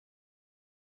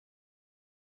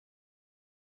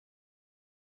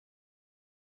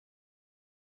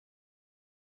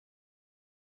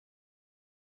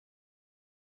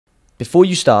Before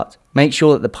you start, make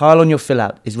sure that the pile on your fill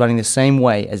out is running the same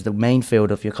way as the main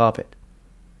field of your carpet.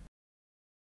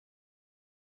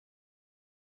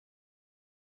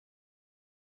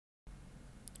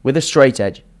 With a straight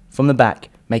edge, from the back,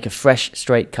 make a fresh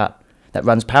straight cut that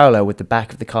runs parallel with the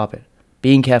back of the carpet,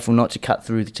 being careful not to cut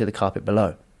through to the carpet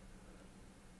below.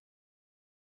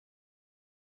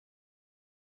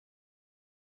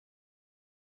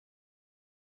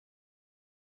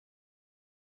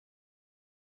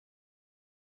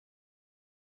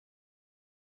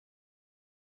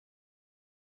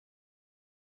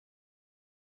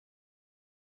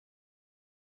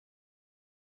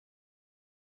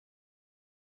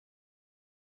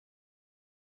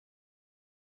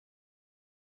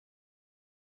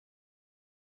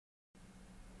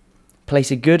 Place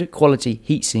a good quality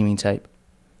heat seaming tape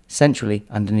centrally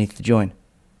underneath the join.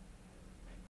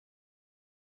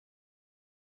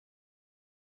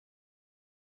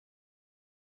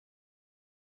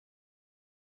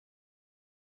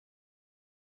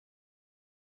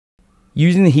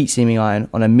 Using the heat seaming iron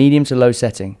on a medium to low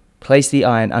setting, place the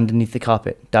iron underneath the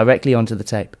carpet directly onto the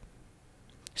tape.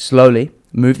 Slowly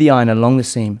move the iron along the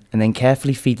seam and then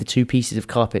carefully feed the two pieces of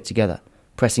carpet together,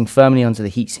 pressing firmly onto the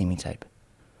heat seaming tape.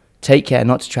 Take care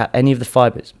not to trap any of the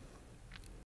fibres.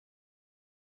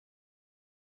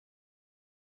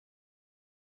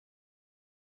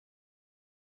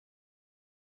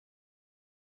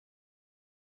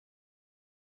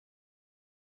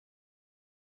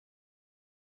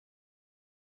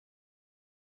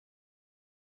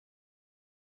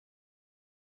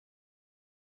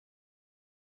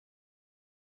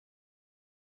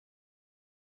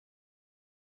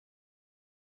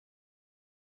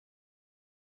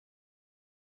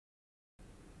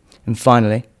 And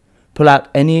finally, pull out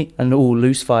any and all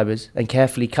loose fibres and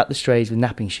carefully cut the strays with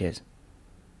napping shears.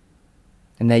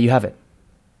 And there you have it,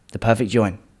 the perfect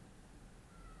join.